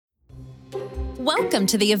Welcome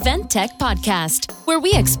to the Event Tech Podcast, where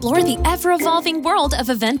we explore the ever-evolving world of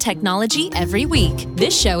event technology every week.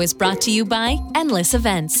 This show is brought to you by Endless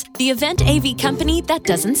Events, the event AV company that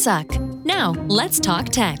doesn't suck. Now, let's talk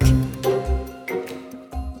tech.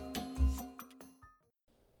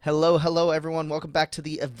 Hello, everyone. Welcome back to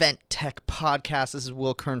the Event Tech Podcast. This is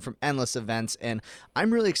Will Kern from Endless Events, and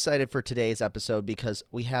I'm really excited for today's episode because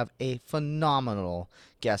we have a phenomenal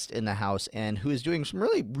guest in the house and who is doing some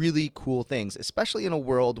really cool things, especially in a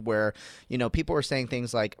world where, people are saying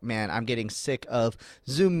things like, man, I'm getting sick of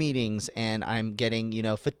Zoom meetings and I'm getting,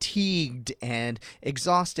 fatigued and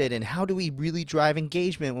exhausted. And how do we really drive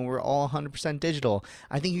engagement when we're all 100% digital?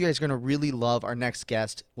 I think you guys are going to really love our next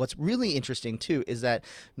guest. What's really interesting too is that,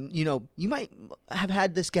 you might have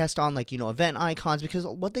had this guest on event icons because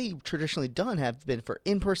what they've traditionally done have been for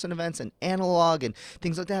in-person events and analog and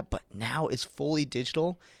things like that. But now it's fully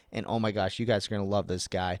digital. And oh my gosh, you guys are going to love this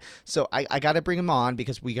guy. So I got to bring him on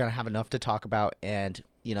because we got to have enough to talk about. And,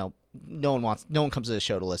 no one comes to the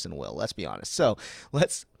show to listen to Will, let's be honest. So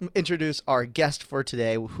let's introduce our guest for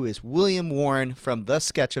today, who is William Warren from The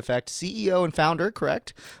Sketch Effect, CEO and founder,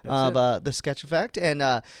 correct, of The Sketch Effect. And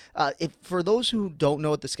for those who don't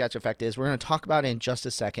know what The Sketch Effect is, we're going to talk about it in just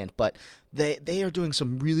a second. But they are doing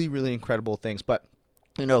some really incredible things. But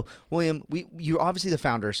William, you're obviously the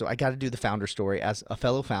founder, so I got to do the founder story as a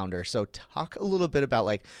fellow founder. So talk a little bit about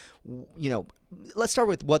let's start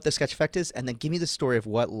with what the Sketch Effect is, and then give me the story of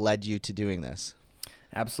what led you to doing this.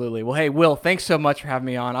 Absolutely. Well, hey, Will, thanks so much for having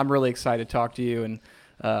me on. I'm really excited to talk to you, and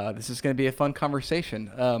this is going to be a fun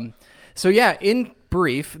conversation. In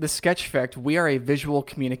brief, the Sketch Effect, we are a visual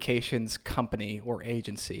communications company or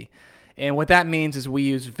agency. And what that means is we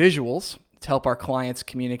use visuals to help our clients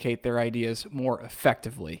communicate their ideas more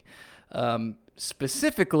effectively.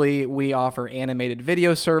 Specifically, we offer animated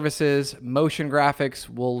video services, motion graphics,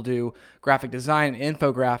 we'll do graphic design and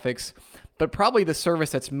infographics, but probably the service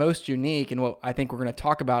that's most unique and what I think we're going to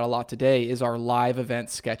talk about a lot today is our live event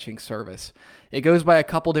sketching service. It goes by a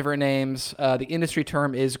couple different names. The industry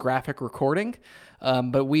term is graphic recording,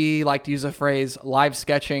 but we like to use the phrase live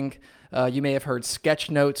sketching. You may have heard sketch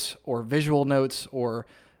notes or visual notes or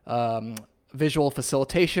visual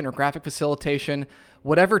facilitation or graphic facilitation,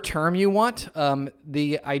 whatever term you want,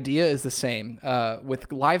 the idea is the same.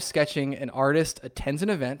 With live sketching, an artist attends an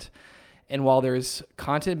event, and while there's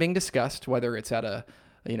content being discussed, whether it's at a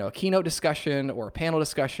keynote discussion or a panel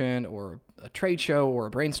discussion or a trade show or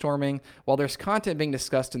a brainstorming, while there's content being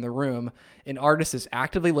discussed in the room, an artist is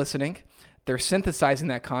actively listening. They're synthesizing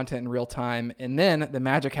that content in real time, and then the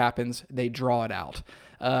magic happens. They draw it out.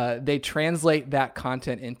 They translate that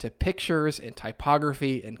content into pictures and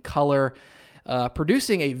typography and color,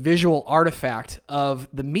 producing a visual artifact of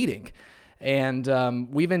the meeting. And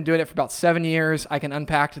we've been doing it for about 7 years. I can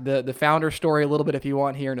unpack the founder story a little bit if you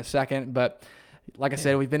want here in a second. But like I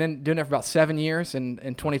said, we've been doing it for about 7 years, and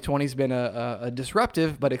 2020 has been a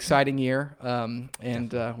disruptive but exciting year,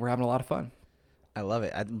 and we're having a lot of fun. I love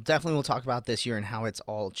it. I definitely will talk about this year and how it's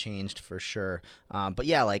all changed for sure. But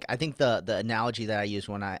yeah, I think the analogy that I used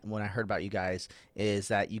when I heard about you guys is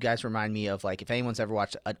that you guys remind me of if anyone's ever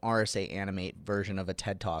watched an RSA Animate version of a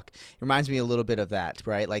TED Talk, it reminds me a little bit of that,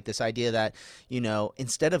 right? This idea that,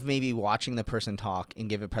 instead of maybe watching the person talk and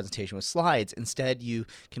give a presentation with slides, instead you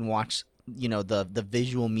can watch, the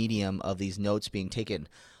visual medium of these notes being taken.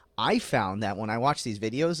 I found that when I watch these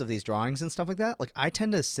videos of these drawings and stuff like that, I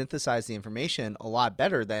tend to synthesize the information a lot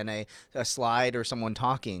better than a slide or someone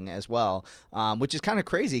talking as well, which is kind of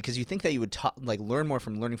crazy because you think that you would learn more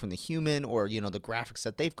from learning from the human or, the graphics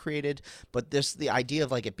that they've created. But the idea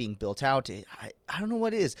of it being built out, I don't know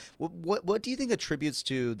what it is. What do you think attributes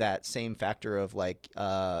to that same factor of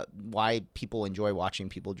why people enjoy watching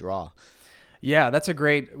people draw? Yeah, that's a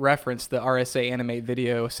great reference, the RSA Animate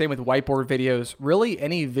video. Same with whiteboard videos. Really,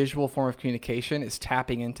 any visual form of communication is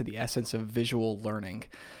tapping into the essence of visual learning.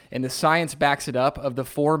 And the science backs it up of the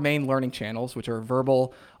 4 main learning channels, which are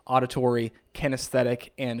verbal, auditory, kinesthetic,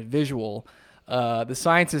 and visual. The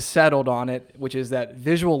science is settled on it, which is that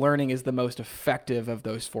visual learning is the most effective of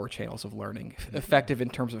those 4 channels of learning. Effective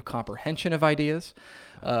in terms of comprehension of ideas,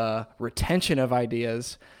 retention of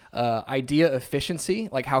ideas, idea efficiency,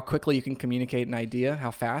 how quickly you can communicate an idea,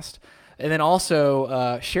 how fast, and then also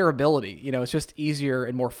shareability. It's just easier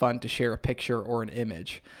and more fun to share a picture or an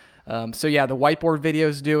image. The whiteboard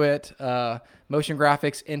videos do it. Motion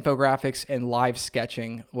graphics, infographics, and live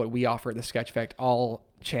sketching, what we offer at the Sketch Effect, all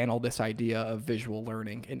channel this idea of visual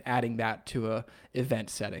learning and adding that to a event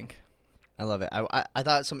setting. I love it. I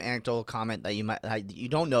thought some anecdotal comment that you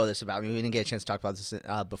don't know this about me. We didn't get a chance to talk about this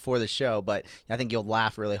before the show, but I think you'll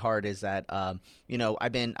laugh really hard. Is that I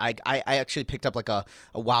actually picked up like a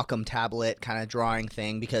Wacom tablet kind of drawing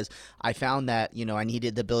thing because I found that I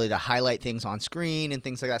needed the ability to highlight things on screen and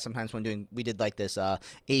things like that. Sometimes we did like this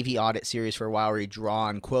AV audit series for a while where you draw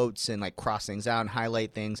on quotes and like cross things out and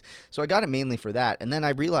highlight things. So I got it mainly for that. And then I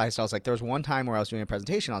realized I was like, there was one time where I was doing a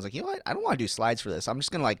presentation. I was like, you know what? I don't want to do slides for this. I'm just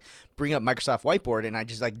gonna like bring up Microsoft Whiteboard, and I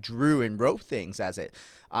just like drew and wrote things as it.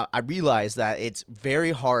 I realized that it's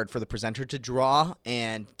very hard for the presenter to draw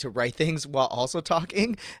and to write things while also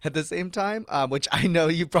talking at the same time, which I know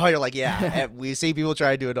you probably are like, yeah, we see people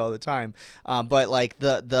try to do it all the time. But like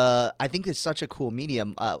I think it's such a cool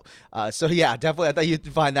medium. So yeah, definitely, I thought you'd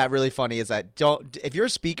find that really funny. Is that if you're a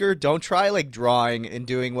speaker, don't try like drawing and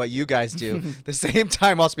doing what you guys do the same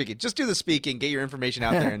time while speaking. Just do the speaking, get your information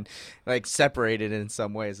out there, and like separate it in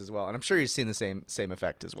some ways as well. And I'm sure you've seen the same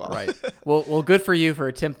effect as well. Right. Well, good for you for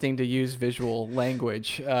attempting to use visual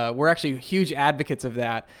language. We're actually huge advocates of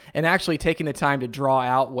that, and actually taking the time to draw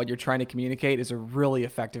out what you're trying to communicate is a really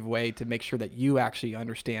effective way to make sure that you actually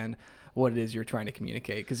understand what it is you're trying to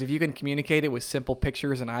communicate. Because if you can communicate it with simple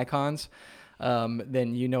pictures and icons,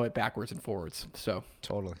 then you know it backwards and forwards. So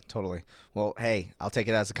totally. Well, hey, I'll take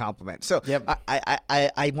it as a compliment. So yep.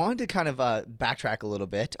 I wanted to kind of backtrack a little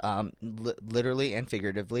bit, literally and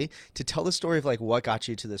figuratively, to tell the story of like what got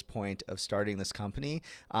you to this point of starting this company,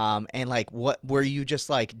 and like what were you just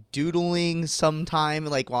like doodling sometime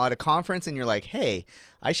like while at a conference and you're like, hey,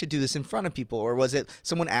 I should do this in front of people, or was it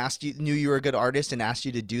someone knew you were a good artist and asked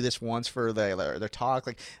you to do this once for their talk?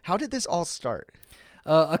 Like, how did this all start?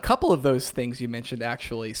 A couple of those things you mentioned,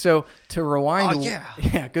 actually. So to rewind,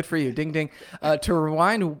 yeah, good for you, ding ding. To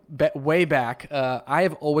rewind way back, I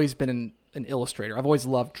have always been an illustrator. I've always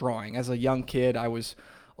loved drawing. As a young kid, I was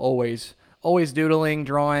always doodling,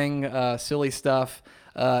 drawing, silly stuff.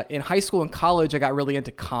 In high school and college, I got really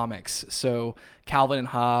into comics. So Calvin and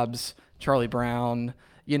Hobbes, Charlie Brown,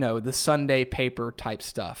 the Sunday paper type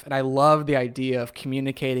stuff. And I love the idea of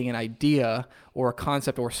communicating an idea or a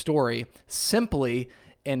concept or story simply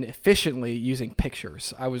and efficiently using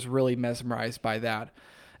pictures. I was really mesmerized by that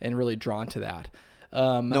and really drawn to that.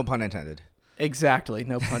 No pun intended. Exactly.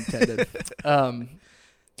 No pun intended.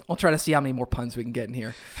 I'll try to see how many more puns we can get in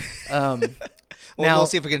here. Now, we'll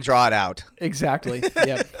see if we can draw it out. Exactly.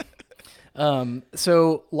 Yep.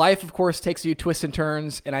 So life, of course, takes you twists and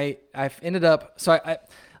turns, and I've ended up. So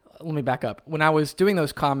let me back up. When I was doing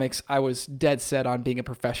those comics, I was dead set on being a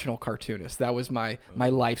professional cartoonist. That was my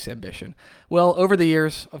life's ambition. Well, over the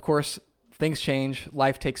years, of course, things change.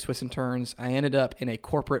 Life takes twists and turns. I ended up in a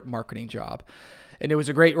corporate marketing job, and it was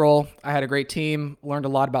a great role. I had a great team, learned a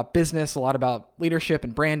lot about business, a lot about leadership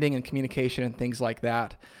and branding and communication and things like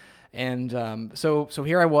that. And so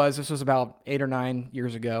here I was. This was about 8 or 9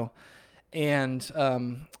 years ago. And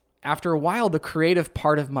after a while, the creative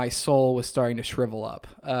part of my soul was starting to shrivel up.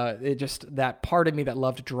 That part of me that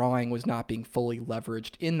loved drawing was not being fully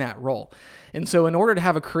leveraged in that role. And so in order to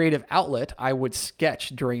have a creative outlet, I would sketch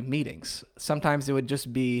during meetings. Sometimes it would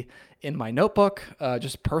just be in my notebook,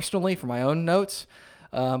 just personally for my own notes.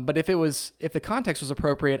 But if the context was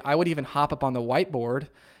appropriate, I would even hop up on the whiteboard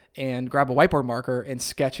and grab a whiteboard marker and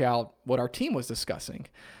sketch out what our team was discussing.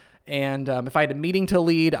 And if I had a meeting to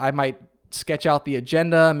lead, I might sketch out the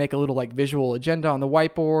agenda, make a little like visual agenda on the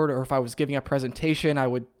whiteboard, or if I was giving a presentation, I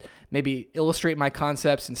would maybe illustrate my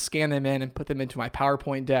concepts and scan them in and put them into my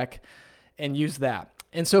PowerPoint deck and use that.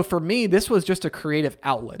 And so for me, this was just a creative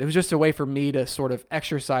outlet. It was just a way for me to sort of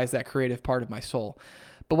exercise that creative part of my soul.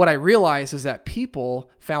 But what I realized is that people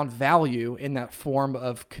found value in that form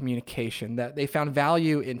of communication, that they found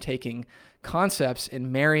value in taking concepts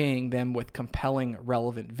and marrying them with compelling,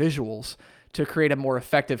 relevant visuals to create a more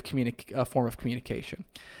effective form of communication.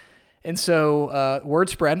 And so word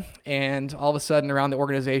spread, and all of a sudden around the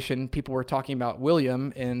organization, people were talking about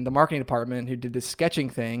William in the marketing department who did this sketching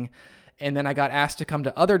thing. And then I got asked to come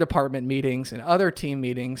to other department meetings and other team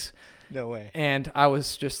meetings. No way. And I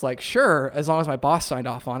was just like, sure, as long as my boss signed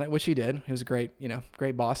off on it, which he did. He was a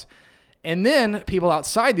great boss. And then people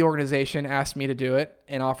outside the organization asked me to do it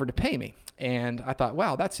and offered to pay me. And I thought,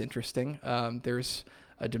 wow, that's interesting. There's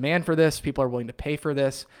a demand for this. People are willing to pay for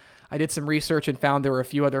this. I did some research and found there were a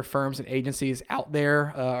few other firms and agencies out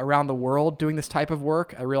there around the world doing this type of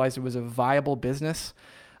work. I realized it was a viable business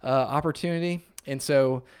opportunity. And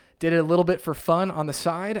so did it a little bit for fun on the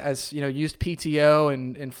side, as used PTO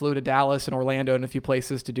and flew to Dallas and Orlando and a few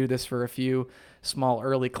places to do this for a few small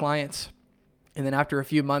early clients. And then after a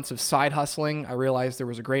few months of side hustling, I realized there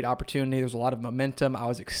was a great opportunity. There was a lot of momentum. I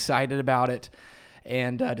was excited about it.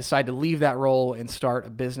 and decided to leave that role and start a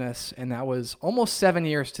business. And that was almost 7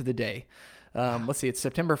 years to the day. Let's see, it's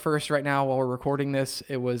September 1st right now while we're recording this.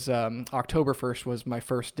 It was October 1st was my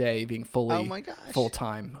first day being fully full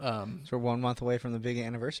time. So we're 1 month away from the big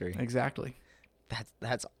anniversary. Exactly.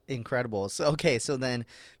 That's incredible. So okay, so then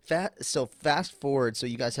fast forward. So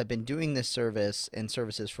you guys have been doing this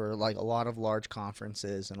services for like a lot of large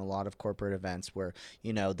conferences and a lot of corporate events where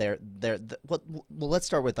well, let's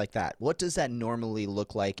start with like that. What does that normally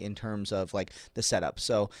look like in terms of like the setup?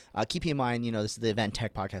 So keep in mind, this is the Event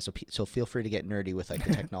Tech Podcast, so feel free to get nerdy with like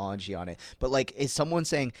the technology on it. But like, is someone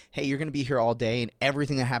saying, hey, you're going to be here all day and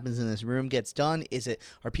everything that happens in this room gets done?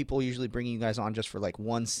 Are people usually bringing you guys on just for like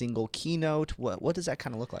one single keynote? What does that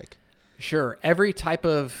kind of look like? Sure. Every type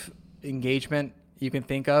of engagement you can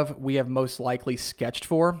think of, we have most likely sketched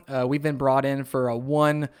for. We've been brought in for a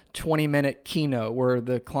 20-minute keynote where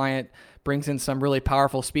the client brings in some really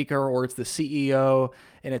powerful speaker, or it's the CEO,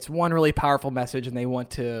 and it's one really powerful message, and they want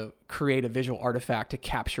to create a visual artifact to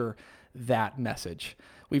capture that message.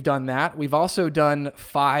 We've done that. We've also done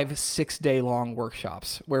 5-6 day long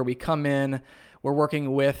workshops where we come in, we're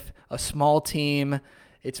working with a small team.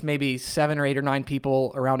 It's maybe 7 or 8 or 9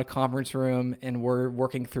 people around a conference room, and we're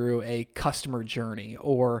working through a customer journey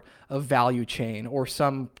or a value chain or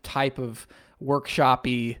some type of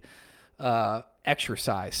workshop-y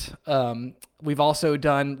exercise. We've also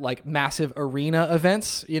done like massive arena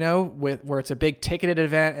events, where it's a big ticketed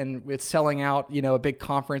event and it's selling out, a big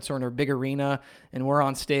conference or in a big arena, and we're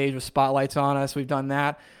on stage with spotlights on us. We've done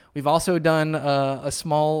that. We've also done a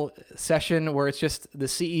small session where it's just the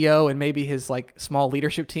CEO and maybe his like small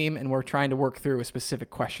leadership team, and we're trying to work through a specific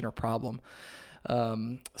question or problem.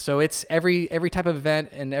 So it's every type of event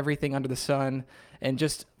and everything under the sun. And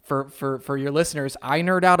just for your listeners, I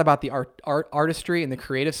nerd out about the artistry and the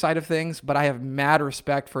creative side of things, but I have mad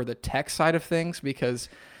respect for the tech side of things, because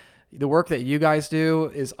the work that you guys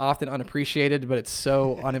do is often unappreciated, but it's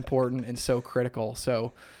so unimportant and so critical.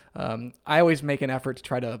 So I always make an effort to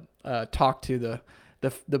try to talk to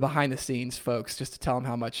the behind the scenes folks, just to tell them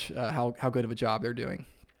how much how good of a job they're doing.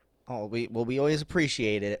 Oh, we always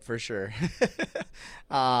appreciate it for sure.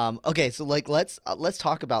 Okay, so like let's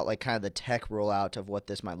talk about like kind of the tech rollout of what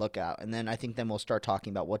this might look at, and then we'll start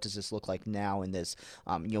talking about what does this look like now in this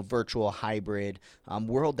virtual hybrid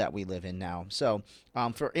world that we live in now. So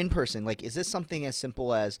for in person, like, is this something as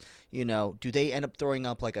simple as do they end up throwing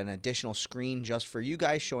up like an additional screen just for you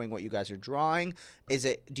guys showing what you guys are drawing? Is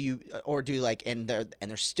it and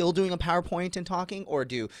they're still doing a PowerPoint and talking, or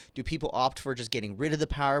do people opt for just getting rid of the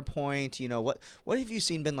PowerPoint? What have you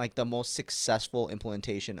seen been like the most successful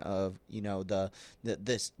implementation of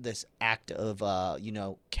this act of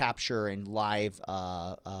capture and live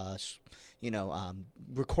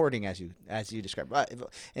recording as you described,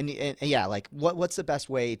 and yeah, like what's the best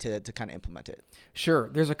way to kind of implement it? Sure,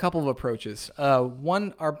 there's a couple of approaches.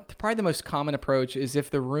 Probably the most common approach is if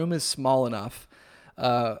the room is small enough.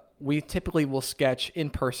 We typically will sketch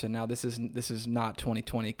in person. Now this is not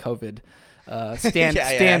 2020 COVID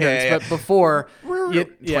standards, but before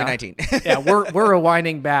 2019. We're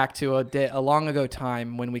rewinding back to a long ago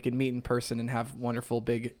time when we could meet in person and have wonderful,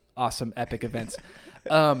 big, awesome, epic events.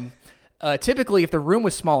 Typically, if the room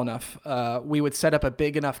was small enough, we would set up a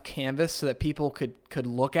big enough canvas so that people could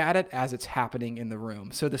look at it as it's happening in the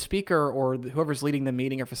room. So the speaker or whoever's leading the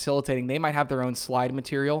meeting or facilitating, they might have their own slide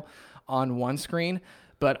material on one screen,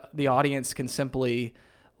 but the audience can simply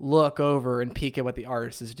look over and peek at what the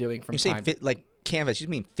artist is doing from time. You say like canvas, you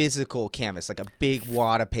mean physical canvas, like a big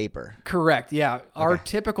wad of paper? Correct, yeah. Okay. Our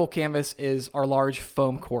typical canvas is our large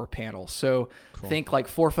foam core panel. So think like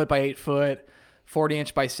 4 foot by 8 foot, 40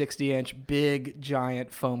 inch by 60 inch, big,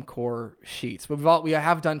 giant foam core sheets. But we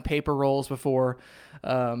have done paper rolls before.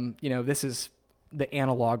 This is the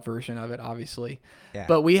analog version of it, obviously. Yeah.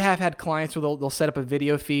 But we have had clients where they'll set up a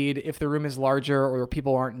video feed. If the room is larger or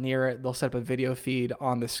people aren't near it, they'll set up a video feed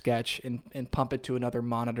on the sketch and pump it to another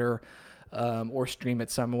monitor or stream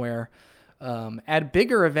it somewhere. At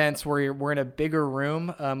bigger events where we're in a bigger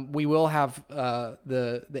room, we will have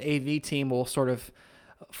the AV team will sort of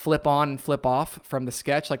flip on and flip off from the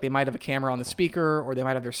sketch. Like they might have a camera on the speaker, or they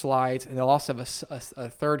might have their slides, and they'll also have a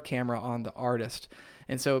third camera on the artist.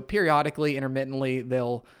 And so periodically, intermittently,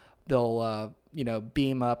 they'll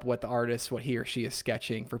beam up what he or she is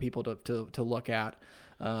sketching for people to look at.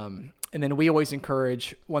 And then we always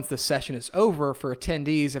encourage, once the session is over, for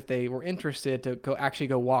attendees, if they were interested, to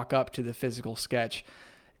go walk up to the physical sketch,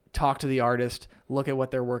 talk to the artist, look at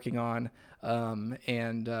what they're working on,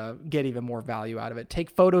 and get even more value out of it. Take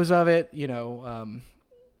photos of it,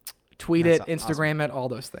 tweet it, Instagram it, all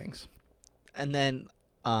those things. And then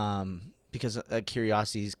because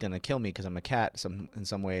curiosity is gonna kill me because I'm a cat in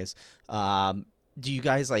some ways. Do you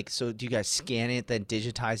guys do you guys scan it then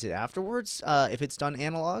digitize it afterwards if it's done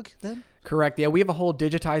analog then? Correct. Yeah, we have a whole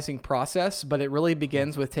digitizing process, but it really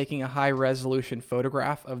begins with taking a high resolution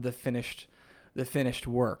photograph of the finished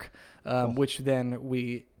work, which then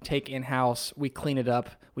we take in-house, we clean it up,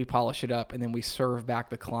 we polish it up, and then we serve back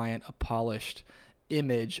the client a polished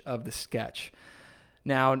image of the sketch.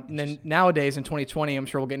 Now, nowadays in 2020, I'm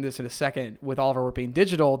sure we'll get into this in a second, with all of our work being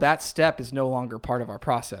digital, that step is no longer part of our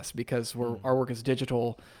process because our work is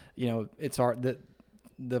digital. It's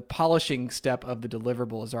the polishing step of the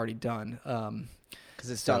deliverable is already done. Because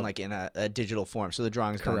it's done like in a digital form. So the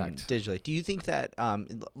drawing's done digitally. Do you think that,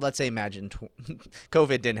 let's say imagine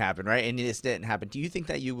COVID didn't happen, right? And this didn't happen. Do you think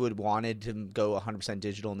that you would wanted to go 100%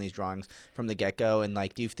 digital in these drawings from the get-go? And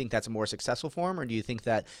do you think that's a more successful form? Or do you think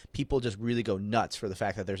that people just really go nuts for the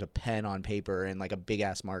fact that there's a pen on paper and like a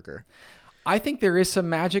big-ass marker? I think there is some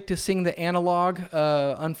magic to seeing the analog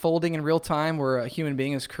unfolding in real time where a human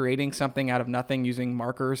being is creating something out of nothing using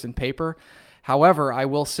markers and paper. However, I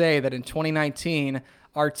will say that in 2019,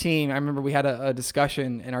 our team, I remember we had a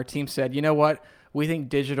discussion and our team said, you know what? We think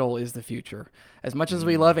digital is the future. As much as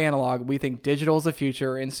we love analog, we think digital is the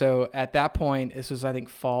future. And so at that point, this was, I think,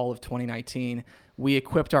 fall of 2019, we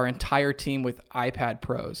equipped our entire team with iPad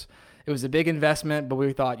Pros. It was a big investment, but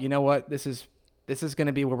we thought, you know what? This is going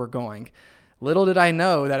to be where we're going. Little did I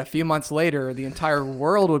know that a few months later, the entire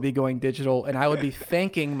world would be going digital, and I would be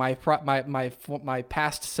thanking my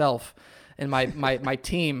past self and my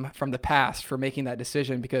team from the past for making that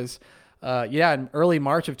decision because, in early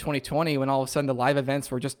March of 2020, when all of a sudden the live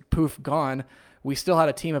events were just poof gone, we still had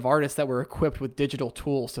a team of artists that were equipped with digital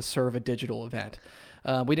tools to serve a digital event.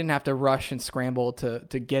 We didn't have to rush and scramble to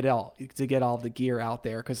get all of the gear out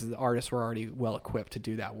there because the artists were already well equipped to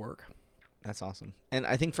do that work. That's awesome. And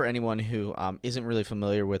I think for anyone who isn't really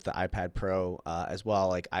familiar with the iPad Pro as well,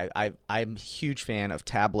 like I'm a huge fan of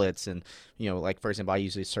tablets and, for example, I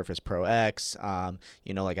use the Surface Pro X, I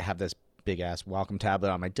have this big ass Wacom tablet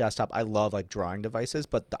on my desktop. I love drawing devices,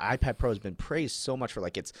 but the iPad Pro has been praised so much for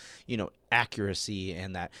its, accuracy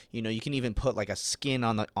and that, you can even put a skin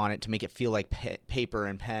on it to make it feel like paper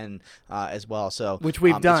and pen as well. So which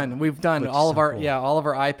we've done. We've done all of our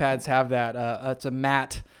iPads have that. It's a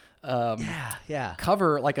matte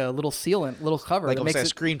cover, like a little sealant, little cover. Like almost a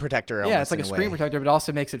screen protector. Yeah, it's like a screen protector, but it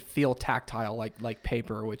also makes it feel tactile, like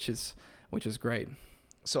paper, which is great.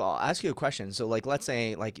 So I'll ask you a question. So let's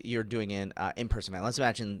say you're doing an in-person event. Let's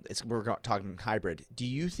imagine we're talking hybrid. Do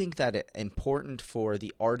you think that it's important for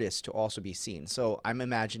the artist to also be seen? So I'm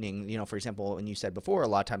imagining, for example, when you said before, a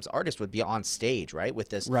lot of times artists would be on stage, right, with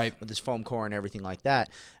this foam core and everything like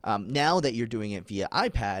that. Now that you're doing it via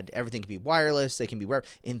iPad, everything can be wireless. They can be where,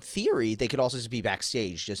 in theory, they could also just be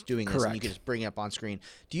backstage, just doing this, and you can just bring it up on screen.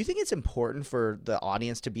 Do you think it's important for the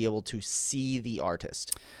audience to be able to see the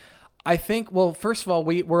artist? I think, well, first of all,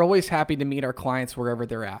 we're always happy to meet our clients wherever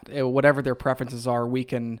they're at. Whatever their preferences are, we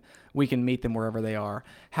can meet them wherever they are.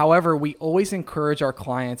 However, we always encourage our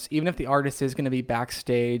clients, even if the artist is going to be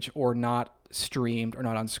backstage or not streamed or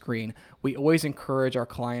not on screen, we always encourage our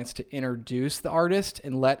clients to introduce the artist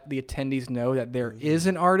and let the attendees know that there is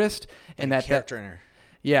an artist and that character.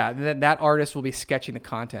 That artist will be sketching the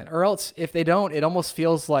content. Or else, if they don't, it almost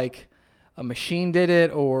feels like a machine did it,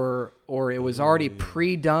 or it was already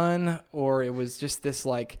pre-done, or it was just this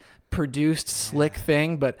produced slick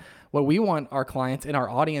thing. But what we want our clients and our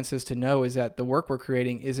audiences to know is that the work we're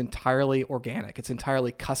creating is entirely organic. It's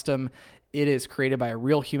entirely custom. It is created by a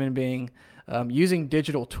real human being using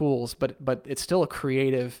digital tools, but it's still a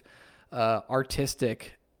creative,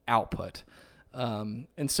 artistic output.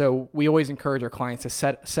 And so we always encourage our clients to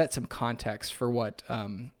set some context for what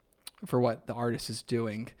the artist is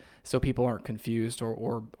doing, so people aren't confused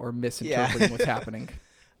or misinterpreting what's happening.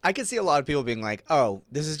 I can see a lot of people being like, oh,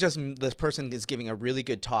 this person is giving a really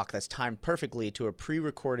good talk that's timed perfectly to a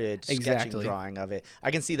pre-recorded sketching drawing of it.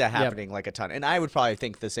 I can see that happening a ton. And I would probably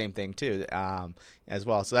think the same thing too as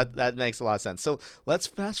well. So that makes a lot of sense. So let's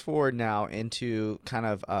fast forward now into kind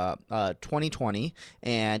of 2020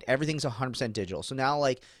 and everything's 100% digital. So now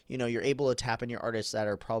you're able to tap in your artists that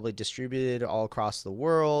are probably distributed all across the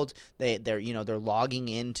world. They're logging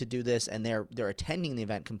in to do this and they're attending the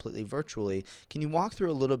event completely virtually. Can you walk through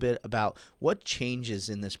a little bit about what changes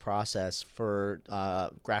in this process for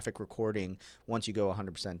graphic recording once you go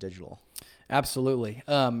 100% digital? Absolutely.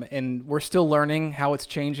 And we're still learning how it's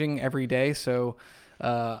changing every day. So,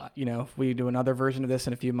 if we do another version of this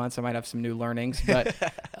in a few months, I might have some new learnings, but,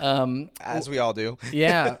 as we all do.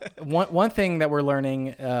 Yeah. One thing that we're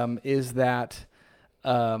learning, is that,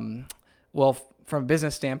 from a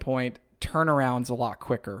business standpoint, turnaround's a lot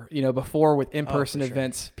quicker. Before with in-person for sure.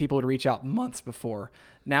 events, people would reach out months before.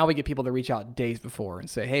 Now we get people to reach out days before and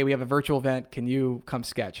say, hey, we have a virtual event. Can you come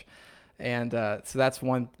sketch? And so that's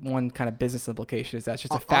one kind of business implication, is that's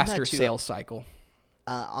just a faster sales cycle.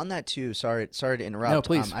 On that too, sorry to interrupt. No,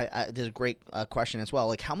 please. There's a great question as well.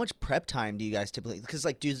 Like, how much prep time do you guys typically? Because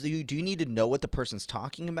like, do you need to know what the person's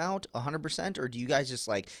talking about 100%, or do you guys just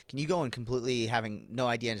like, can you go in completely having no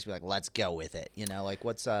idea and just be like, let's go with it? Like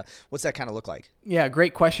what's that kind of look like? Yeah,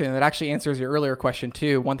 great question. That actually answers your earlier question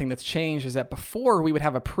too. One thing that's changed is that before we would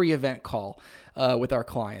have a pre-event call with our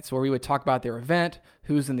clients where we would talk about their event,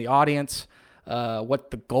 who's in the audience,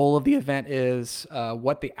 what the goal of the event is,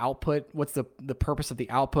 what the output, what's the purpose of the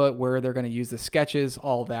output, where they're going to use the sketches,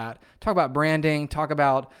 all that. Talk about branding, talk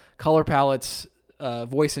about color palettes,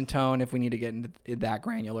 voice and tone if we need to get into that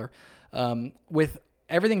granular. With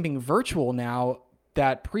everything being virtual now,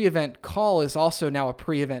 that pre-event call is also now a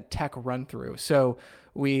pre-event tech run-through. So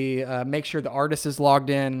we make sure the artist is logged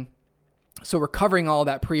in. So we're covering all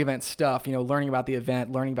that pre-event stuff, learning about the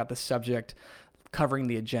event, learning about the subject, covering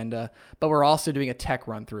the agenda, but we're also doing a tech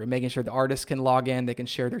run through, making sure the artists can log in, they can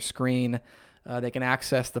share their screen, they can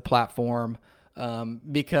access the platform,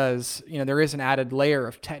 because there is an added layer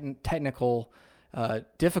of technical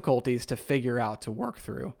difficulties to figure out, to work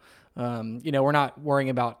through. We're not worrying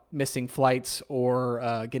about missing flights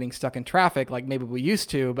or getting stuck in traffic like maybe we used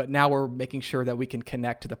to, but now we're making sure that we can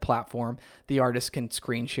connect to the platform. The artist can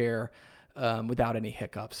screen share without any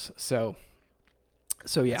hiccups. So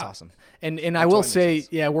yeah, that's awesome. And I will say,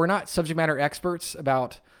 yeah, we're not subject matter experts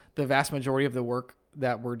about the vast majority of the work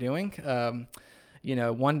that we're doing.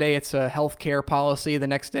 One day it's a healthcare policy, the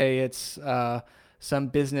next day it's some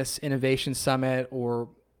business innovation summit or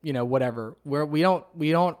whatever. We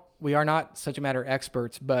are not subject matter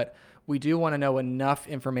experts, but we do want to know enough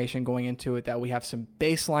information going into it that we have some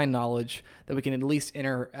baseline knowledge that we can at least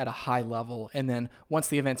enter at a high level. And then once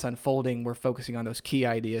the event's unfolding, we're focusing on those key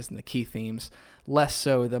ideas and the key themes, less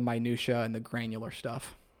so the minutia and the granular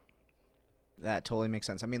stuff. That totally makes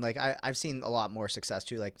sense. I mean, like I've seen a lot more success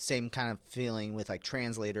too, like same kind of feeling with like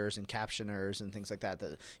translators and captioners and things like that.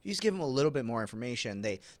 That you just give them a little bit more information.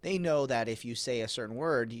 They know that if you say a certain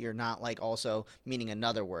word, you're not like also meaning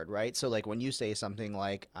another word, right? So like when you say something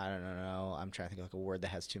like, I don't know, I'm trying to think of like a word that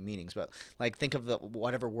has two meanings, but like think of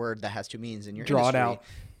whatever word that has two meanings in your Draw industry.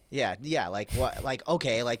 it out. Yeah. Like what? Like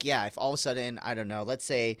okay. Like yeah. If all of a sudden I don't know, let's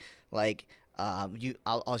say like. I'll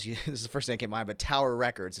this is the first thing that came to mind, but Tower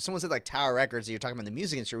Records. If someone said like Tower Records, and you're talking about the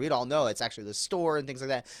music industry, we'd all know it's actually the store and things like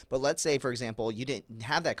that. But let's say, for example, you didn't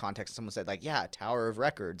have that context. Someone said like, yeah, Tower of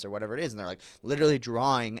Records or whatever it is, and they're like literally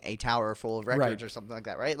drawing a tower full of records Right. or something like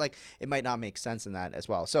that, right? Like it might not make sense in that as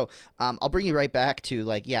well. So I'll bring you right back to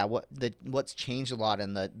like, yeah, what's changed a lot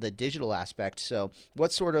in the digital aspect. So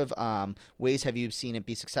what sort of ways have you seen it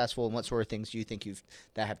be successful, and what sort of things do you think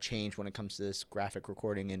that have changed when it comes to this graphic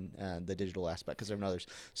recording and the digital aspect? Because I know there's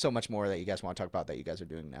so much more that you guys want to talk about that you guys are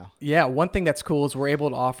doing now. Yeah, one thing that's cool is we're able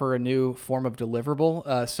to offer a new form of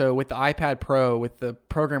deliverable. So with the iPad Pro, with the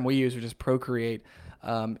program we use, which is Procreate,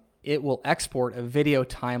 it will export a video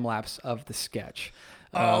time lapse of the sketch.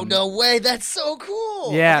 Oh no way! That's so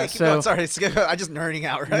cool. Yeah. Okay, keep going. Sorry, I'm just nerding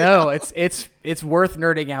out right No, now. it's worth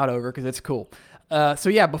nerding out over because it's cool. So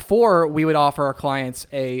yeah, before we would offer our clients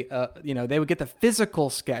they would get the physical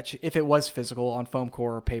sketch if it was physical on foam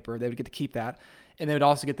core or paper. They would get to keep that, and they would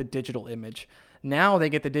also get the digital image. Now they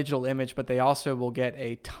get the digital image, but they also will get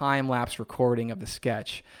a time-lapse recording of the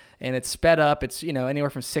sketch, and it's sped up. It's anywhere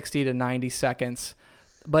from 60 to 90 seconds,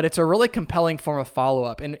 but it's a really compelling form of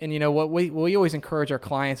follow-up. And what we always encourage our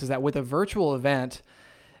clients is that with a virtual event,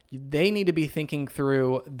 they need to be thinking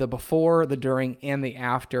through the before, the during, and the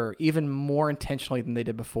after even more intentionally than they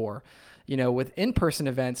did before. With in-person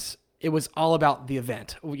events, it was all about the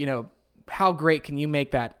event. How great can you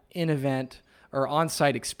make that in-event or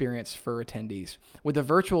on-site experience for attendees? With a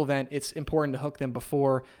virtual event, it's important to hook them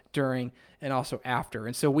before, during, and also after.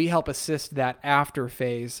 And so we help assist that after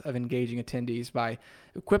phase of engaging attendees by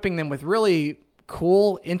equipping them with really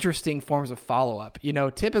cool, interesting forms of follow-up.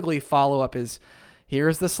 Typically follow-up is,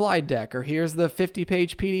 here's the slide deck, or here's the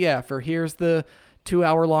 50-page PDF, or here's the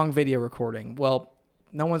 2-hour-long video recording. Well,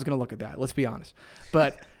 no one's going to look at that, let's be honest.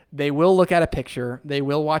 But they will look at a picture. They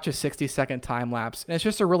will watch a 60-second time lapse. And it's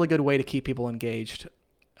just a really good way to keep people engaged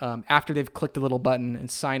after they've clicked a little button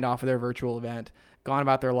and signed off of their virtual event, gone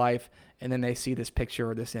about their life, and then they see this picture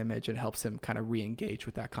or this image. It helps them kind of re-engage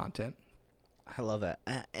with that content. I love that.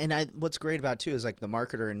 And what's great about it too is like the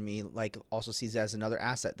marketer in me like also sees it as another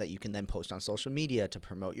asset that you can then post on social media to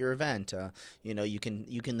promote your event. You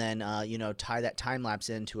can then tie that time lapse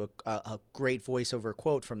into a great voiceover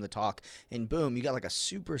quote from the talk, and boom, you got like a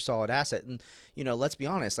super solid asset. And let's be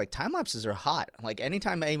honest, like time lapses are hot. Like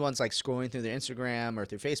anytime anyone's like scrolling through their Instagram or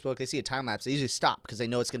through Facebook, they see a time lapse, they usually stop because they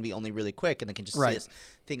know it's going to be only really quick and they can just see this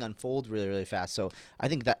thing unfold really, really fast. So I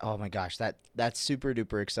think that, oh my gosh, that's super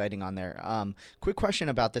duper exciting on there. Quick question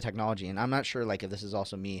about the technology, and I'm not sure like if this is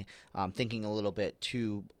also me thinking a little bit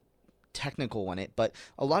too technical on it, but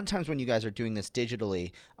a lot of times when you guys are doing this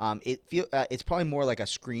digitally, it's probably more like a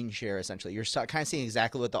screen share essentially. You're kind of seeing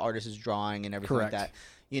exactly what the artist is drawing and everything like that.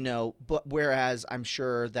 But whereas I'm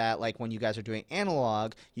sure that like when you guys are doing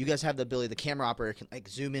analog, you guys have the ability, the camera operator can like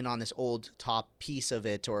zoom in on this old top piece of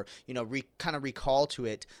it, or kind of recall to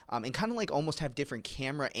it, and kind of like almost have different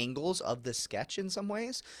camera angles of the sketch in some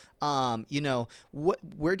ways.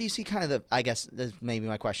 Where do you see kind of I guess maybe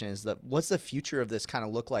my question is what's the future of this kind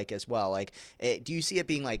of look like as well? Like, do you see it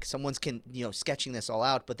being like someone's sketching this all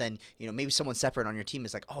out, but then maybe someone separate on your team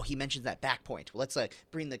is like, oh, he mentions that back point. Well, let's like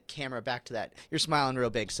bring the camera back to that. You're smiling real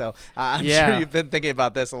big, so I'm sure you've been thinking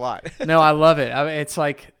about this a lot. No, I love it. I mean, it's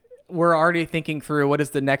like we're already thinking through what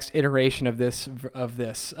is the next iteration of this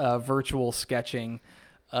virtual sketching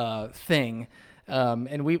thing.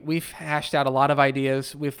 And we've hashed out a lot of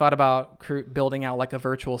ideas. We've thought about building out like a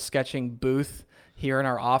virtual sketching booth here in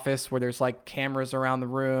our office where there's like cameras around the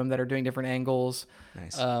room that are doing different angles.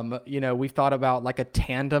 Nice. We've thought about like a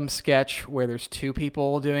tandem sketch where there's two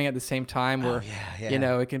people doing it at the same time where,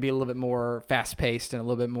 it can be a little bit more fast paced and a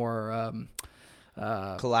little bit more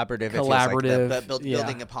collaborative.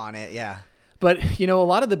 Building upon it. Yeah. But a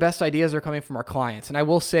lot of the best ideas are coming from our clients, and I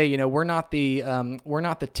will say, we're not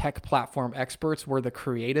the tech platform experts. We're the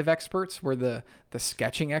creative experts. We're the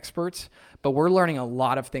sketching experts. But we're learning a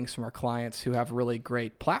lot of things from our clients who have really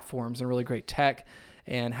great platforms and really great tech,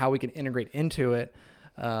 and how we can integrate into it.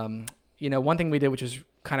 One thing we did, which is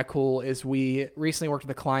kind of cool, is we recently worked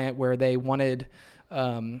with a client where they wanted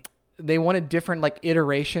different like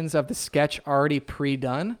iterations of the sketch already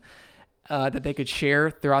pre-done. That they could share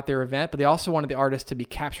throughout their event, but they also wanted the artist to be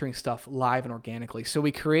capturing stuff live and organically. So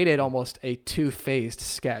we created almost a two-phased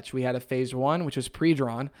sketch. We had a phase one, which was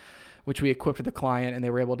pre-drawn, which we equipped with the client, and they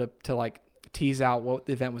were able to like tease out what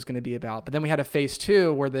the event was going to be about. But then we had a phase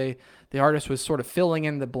two where the artist was sort of filling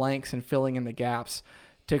in the blanks and filling in the gaps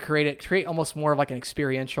to create almost more of like an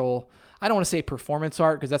experiential, I don't want to say performance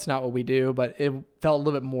art because that's not what we do, but it felt a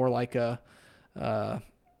little bit more like a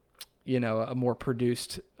more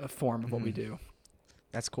produced form of what we do.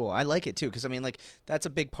 That's cool. I like it too, because I mean, like that's a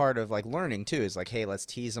big part of like learning too. Is like, hey, let's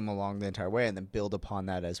tease them along the entire way and then build upon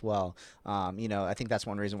that as well. I think that's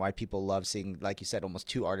one reason why people love seeing, like you said, almost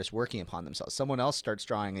two artists working upon themselves. Someone else starts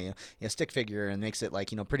drawing a stick figure and makes it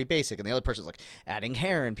like pretty basic, and the other person's like adding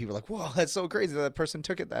hair, and people are like, whoa, that's so crazy that person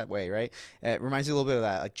took it that way, right? It reminds me a little bit of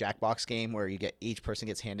that like Jackbox game where each person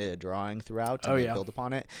gets handed a drawing throughout to build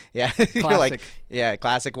upon it. Yeah, classic. You're like,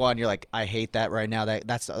 classic one. You're like, I hate that right now.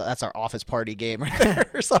 That's our office party game right there.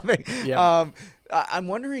 Or something. Yeah. I'm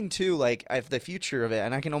wondering too, like, if the future of it,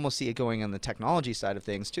 and I can almost see it going on the technology side of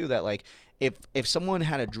things too, that like if someone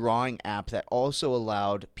had a drawing app that also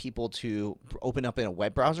allowed people to open up in a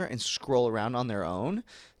web browser and scroll around on their own,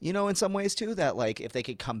 in some ways too, that like if they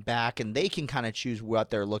could come back and they can kind of choose what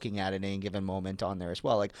they're looking at any given moment on there as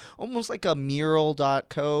well, like almost like a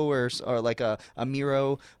mural.co or like a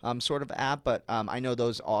Miro sort of app, but I know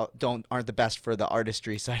those aren't the best for the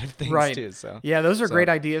artistry side of things too. So yeah, those are great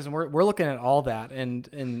ideas, and we're looking at all that,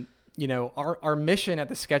 and our mission at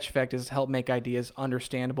the Sketch Effect is to help make ideas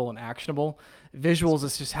understandable and actionable. Visuals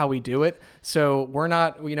is just how we do it. So we're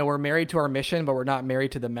not, we're married to our mission, but we're not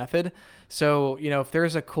married to the method. So, if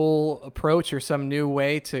there's a cool approach or some new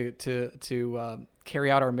way to carry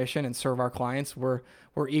out our mission and serve our clients, we're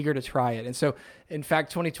eager to try it. And so, in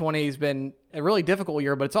fact, 2020 has been a really difficult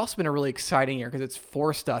year, but it's also been a really exciting year because it's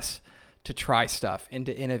forced us to try stuff and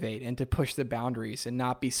to innovate and to push the boundaries and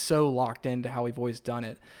not be so locked into how we've always done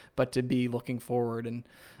it, but to be looking forward. And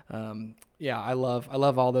I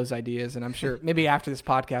love all those ideas, and I'm sure maybe after this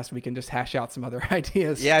podcast we can just hash out some other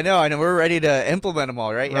ideas. Yeah, I know we're ready to implement them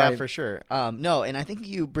all, right? Yeah, for sure. No, and I think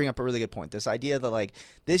you bring up a really good point. This idea that like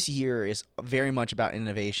this year is very much about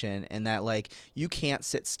innovation, and that like you can't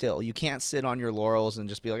sit still. You can't sit on your laurels and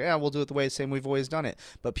just be like, we'll do it the same we've always done it.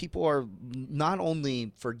 But people are not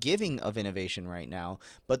only forgiving of innovation right now,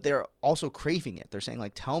 but they're also craving it. They're saying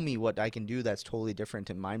like, tell me what I can do that's totally different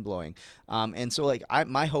and mind blowing. And so like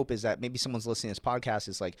my hope is that maybe someone someone's listening to this podcast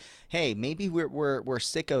is like, hey, maybe we're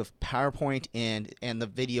sick of PowerPoint and the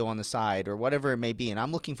video on the side or whatever it may be, and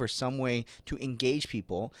I'm looking for some way to engage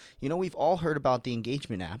people. We've all heard about the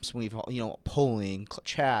engagement apps. We've polling,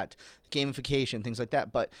 chat, gamification, things like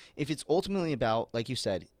that. But if it's ultimately about, like you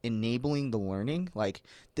said, enabling the learning, like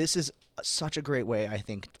this is such a great way, I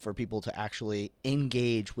think, for people to actually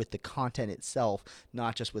engage with the content itself,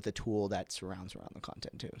 not just with the tool that surrounds around the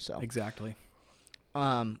content too. So Exactly.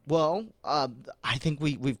 I think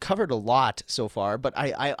we've covered a lot so far, but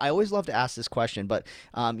I always love to ask this question. But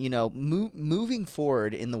moving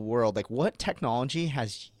forward in the world, like what technology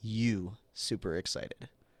has you super excited?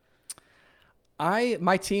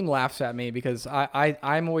 My team laughs at me because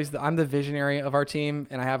I'm the visionary of our team,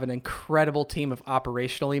 and I have an incredible team of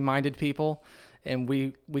operationally minded people, and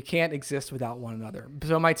we can't exist without one another.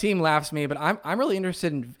 So my team laughs at me, but I'm really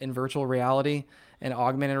interested in virtual reality and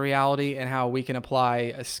augmented reality and how we can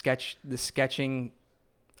apply the sketching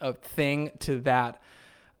thing to that.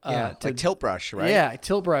 Like Tilt Brush, right? Yeah,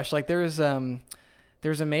 Tilt Brush. Like there's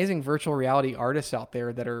amazing virtual reality artists out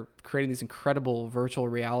there that are creating these incredible virtual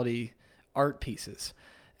reality art pieces,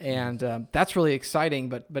 and that's really exciting.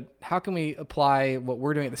 But how can we apply what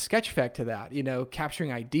we're doing at the Sketch Effect to that?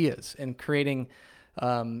 Capturing ideas and creating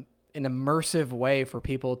an immersive way for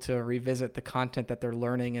people to revisit the content that they're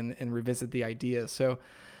learning and revisit the ideas. So,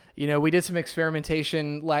 we did some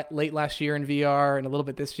experimentation late last year in VR and a little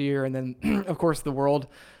bit this year, and then of course the world,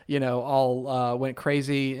 all went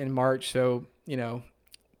crazy in March. So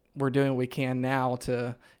we're doing what we can now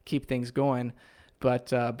to keep things going.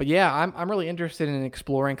 But yeah, I'm really interested in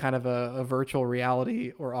exploring kind of a virtual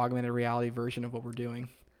reality or augmented reality version of what we're doing.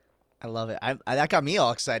 I love it. That got me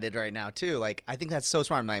all excited right now too. Like, I think that's so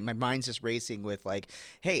smart. My mind's just racing with like,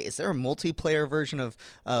 hey, is there a multiplayer version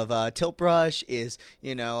of Tilt Brush?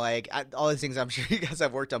 All these things I'm sure you guys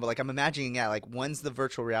have worked on. But like, I'm imagining, like, when's the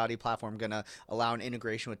virtual reality platform gonna allow an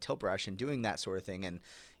integration with Tilt Brush and doing that sort of thing? And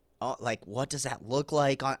like, what does that look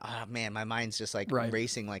like? Oh man, my mind's just like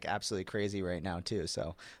racing like absolutely crazy right now too.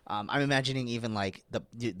 So I'm imagining even like the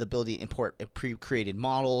ability to import pre-created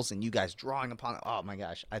models and you guys drawing upon it. Oh my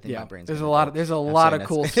gosh, I think my brain's there's a lot of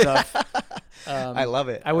cool stuff. I love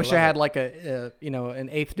it. I wish I had like an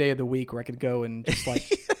 8th day of the week where I could go and just like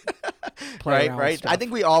play around with stuff. I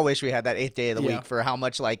think we all wish we had that 8th day of the week for how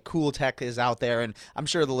much like cool tech is out there. And I'm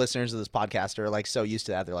sure the listeners of this podcast are like so used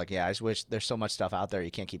to that. They're like, yeah, I just wish there's so much stuff out there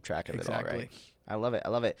you can't keep track of it all, right? I love it.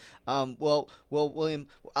 Well, William,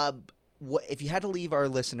 if you had to leave our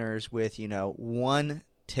listeners with one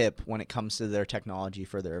tip when it comes to their technology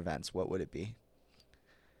for their events, what would it be?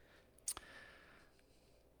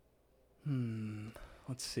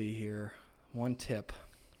 Let's see here. One tip.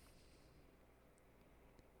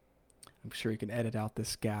 I'm sure you can edit out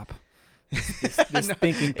this gap. This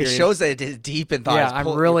thinking period. It shows that it is deep in thought. Yeah,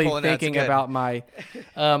 I'm really thinking about my.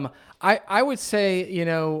 I would say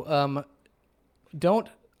don't.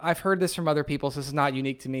 I've heard this from other people, so this is not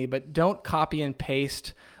unique to me. But don't copy and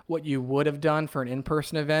paste what you would have done for an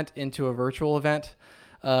in-person event into a virtual event.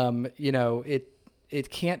 It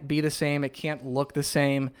can't be the same. It can't look the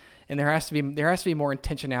same. And there has to be more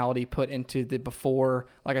intentionality put into the before,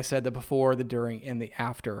 like I said, the before, the during, and the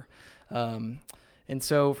after. And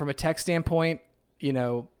so from a tech standpoint,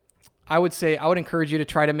 I would encourage you to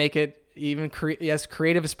try to make it even as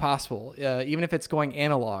creative as possible, even if it's going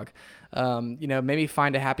analog. Maybe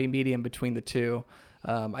find a happy medium between the two.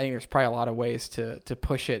 I think there's probably a lot of ways to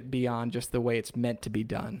push it beyond just the way it's meant to be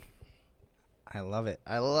done. I love it.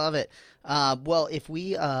 Well, if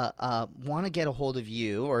we want to get a hold of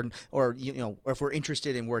you, or if we're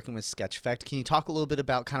interested in working with Sketch Effect, can you talk a little bit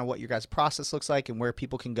about kind of what your guys' process looks like and where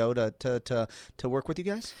people can go to work with you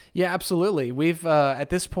guys? Yeah, absolutely. We've at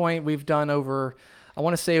this point we've done over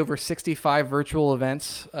 65 virtual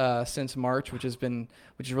events since March, which is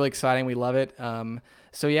really exciting. We love it.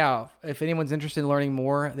 So yeah, if anyone's interested in learning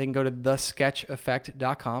more, they can go to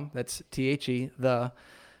thesketcheffect.com. That's the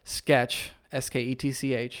sketch.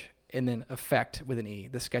 SKETCH, and then effect with an E,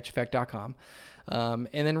 thesketcheffect.com. And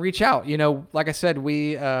then reach out. Like I said,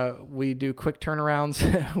 we do quick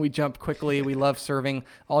turnarounds. We jump quickly. We love serving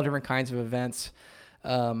all different kinds of events.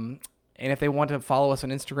 And if they want to follow us on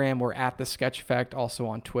Instagram, we're at The Sketch Effect, also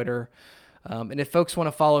on Twitter. And if folks want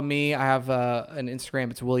to follow me, I have an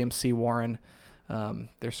Instagram. It's William C. Warren.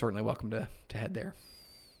 They're certainly welcome to head there.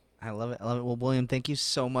 I love it. Well, William, thank you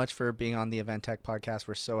so much for being on the Event Tech Podcast.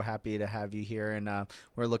 We're so happy to have you here, and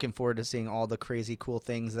we're looking forward to seeing all the crazy cool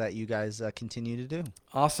things that you guys continue to do.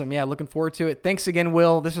 Awesome. Yeah, looking forward to it. Thanks again,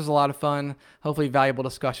 Will. This was a lot of fun. Hopefully valuable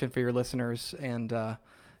discussion for your listeners, and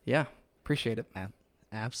appreciate it.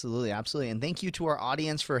 Absolutely, absolutely. And thank you to our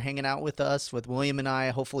audience for hanging out with us, with William and I.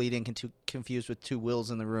 Hopefully you didn't get too confused with two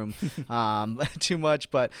Wills in the room too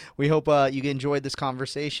much, but we hope you enjoyed this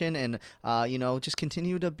conversation and, just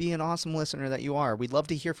continue to be an awesome listener that you are. We'd love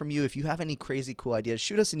to hear from you. If you have any crazy cool ideas,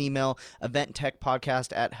 shoot us an email,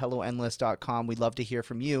 eventtechpodcast@helloendless.com. We'd love to hear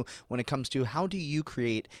from you when it comes to how do you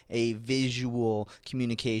create a visual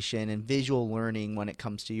communication and visual learning when it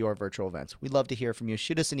comes to your virtual events. We'd love to hear from you.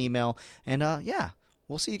 Shoot us an email, and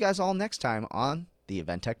we'll see you guys all next time on the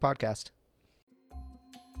Event Tech Podcast.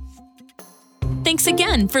 Thanks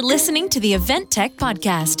again for listening to the Event Tech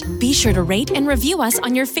Podcast. Be sure to rate and review us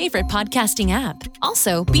on your favorite podcasting app.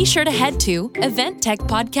 Also, be sure to head to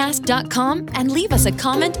eventtechpodcast.com and leave us a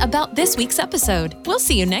comment about this week's episode. We'll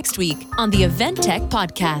see you next week on the Event Tech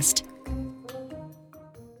Podcast.